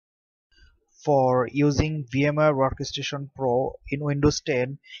For using VMware Workstation Pro in Windows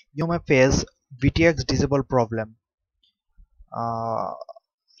 10, you may face VTX disable problem. Uh,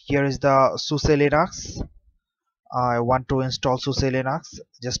 Here is the SUSE Linux. I want to install SUSE Linux.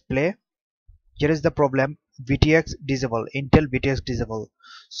 Just play. Here is the problem: VTX disable, Intel VTX disable.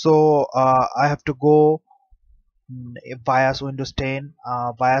 So I have to go BIOS Windows 10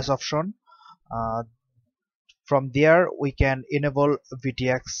 BIOS option. Uh, from there we can enable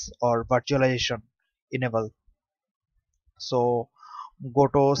VTX or virtualization enable. So go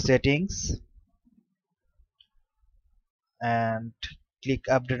to settings and click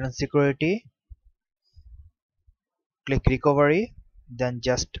update and security, click recovery, then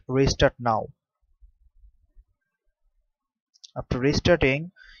just restart now. After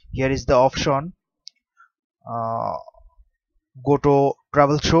restarting, here is the option, uh, go to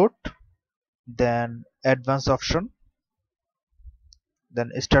troubleshoot, then advanced option,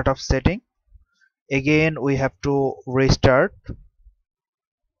 then start of setting. Again we have to restart,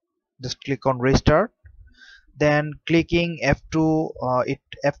 just click on restart, then clicking F2.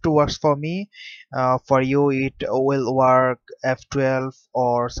 F2 works for me. For you it will work F12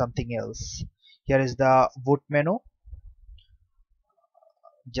 or something else. Here is the boot menu,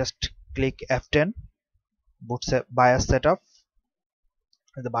 just click F10, BIOS setup,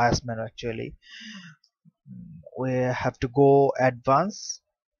 the BIOS menu actually. We have to go advanced.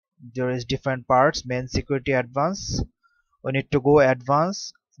 There is different parts: main, security, advanced. We need to go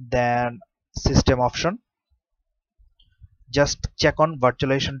advanced, then system option. Just check on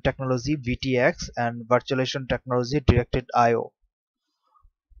virtualization technology VTX and virtualization technology directed IO.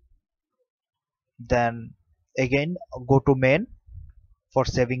 Then again go to main for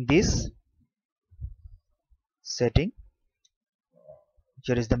saving this setting.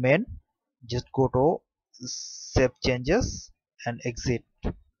 Here is the main. Just go to save changes and exit.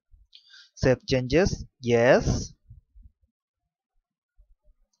 Save changes, yes.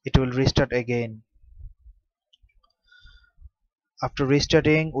 It will restart again. After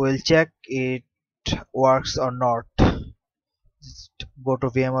restarting, we'll check it works or not. Just go to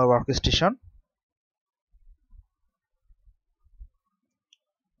VMware Workstation.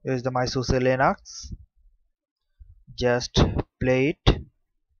 Here is the my SUSE Linux. Just play it.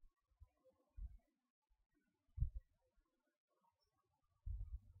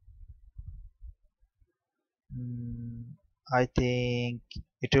 I think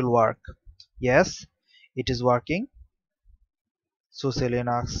it will work. Yes, it is working. SUSE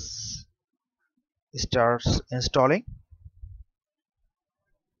Linux starts installing.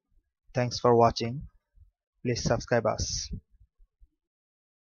 Thanks for watching. Please subscribe us.